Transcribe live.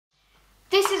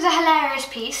did a hilarious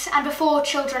piece, and before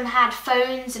children had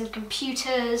phones and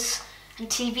computers and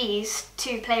TVs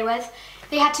to play with,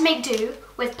 they had to make do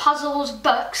with puzzles,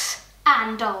 books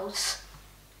and dolls.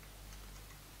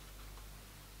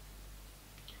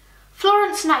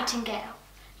 Florence Nightingale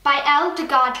by de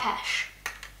Garde Peach.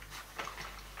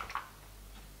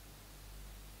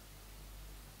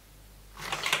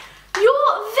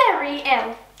 You're very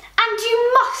ill, and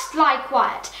you must lie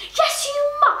quiet. Yes,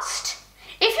 you must.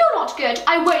 If you're not good,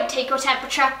 I won't take your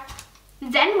temperature.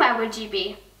 Then where would you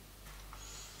be?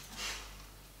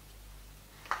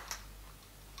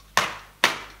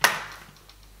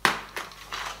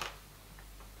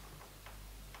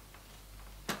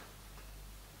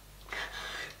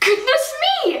 Goodness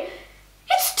me!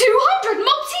 It's 200!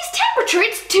 Mopsy's temperature,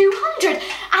 it's 200!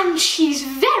 And she's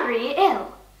very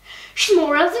ill. She's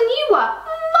more ill than you were.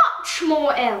 Much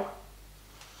more ill.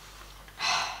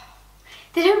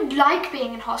 They don't like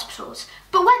being in hospitals,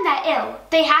 but when they're ill,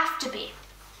 they have to be.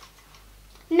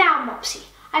 Now, Mopsy,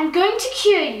 I'm going to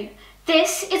cure you.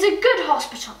 This is a good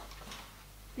hospital.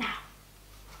 Now,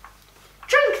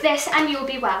 drink this and you'll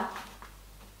be well.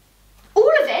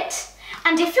 All of it,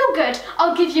 and if you're good,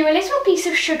 I'll give you a little piece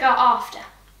of sugar after.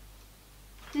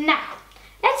 Now,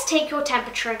 let's take your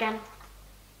temperature again.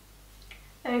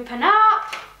 Open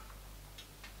up.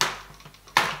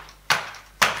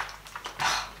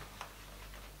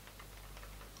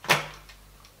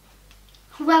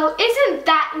 Well, isn't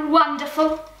that wonderful?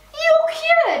 You're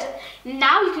cured!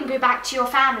 Now you can go back to your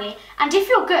family, and if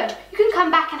you're good, you can come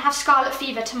back and have scarlet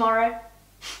fever tomorrow.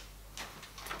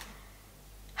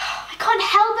 I can't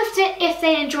help if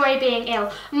they enjoy being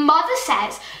ill. Mother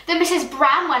says that Mrs.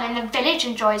 Bramwell in the village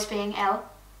enjoys being ill.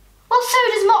 Well, so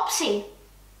does Mopsy.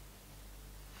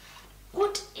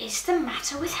 What is the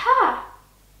matter with her?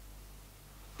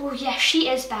 Oh yes, she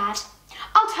is bad.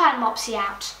 I'll turn Mopsy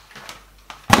out.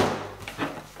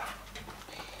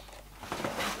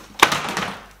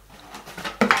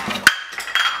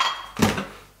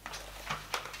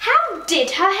 How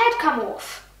did her head come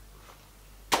off?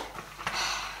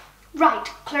 Right,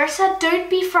 Clarissa, don't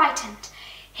be frightened.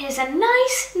 Here's a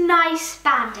nice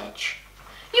bandage.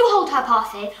 You hold her,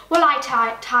 Parthe, while I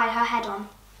tie her head on.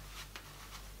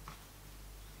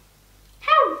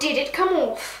 How did it come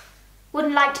off?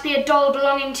 Wouldn't like to be a doll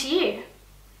belonging to you.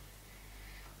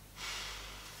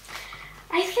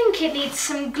 I think it needs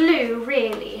some glue,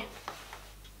 really.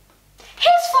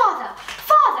 Here's Father!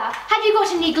 Father, have you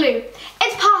got any glue?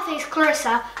 It's Parthe's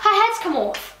Clarissa. Her head's come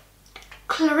off.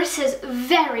 Clarissa's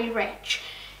very rich.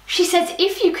 She says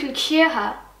if you can cure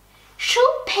her,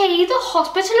 she'll pay the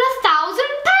hospital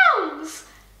 £1,000.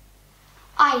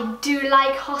 I do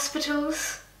like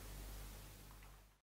hospitals.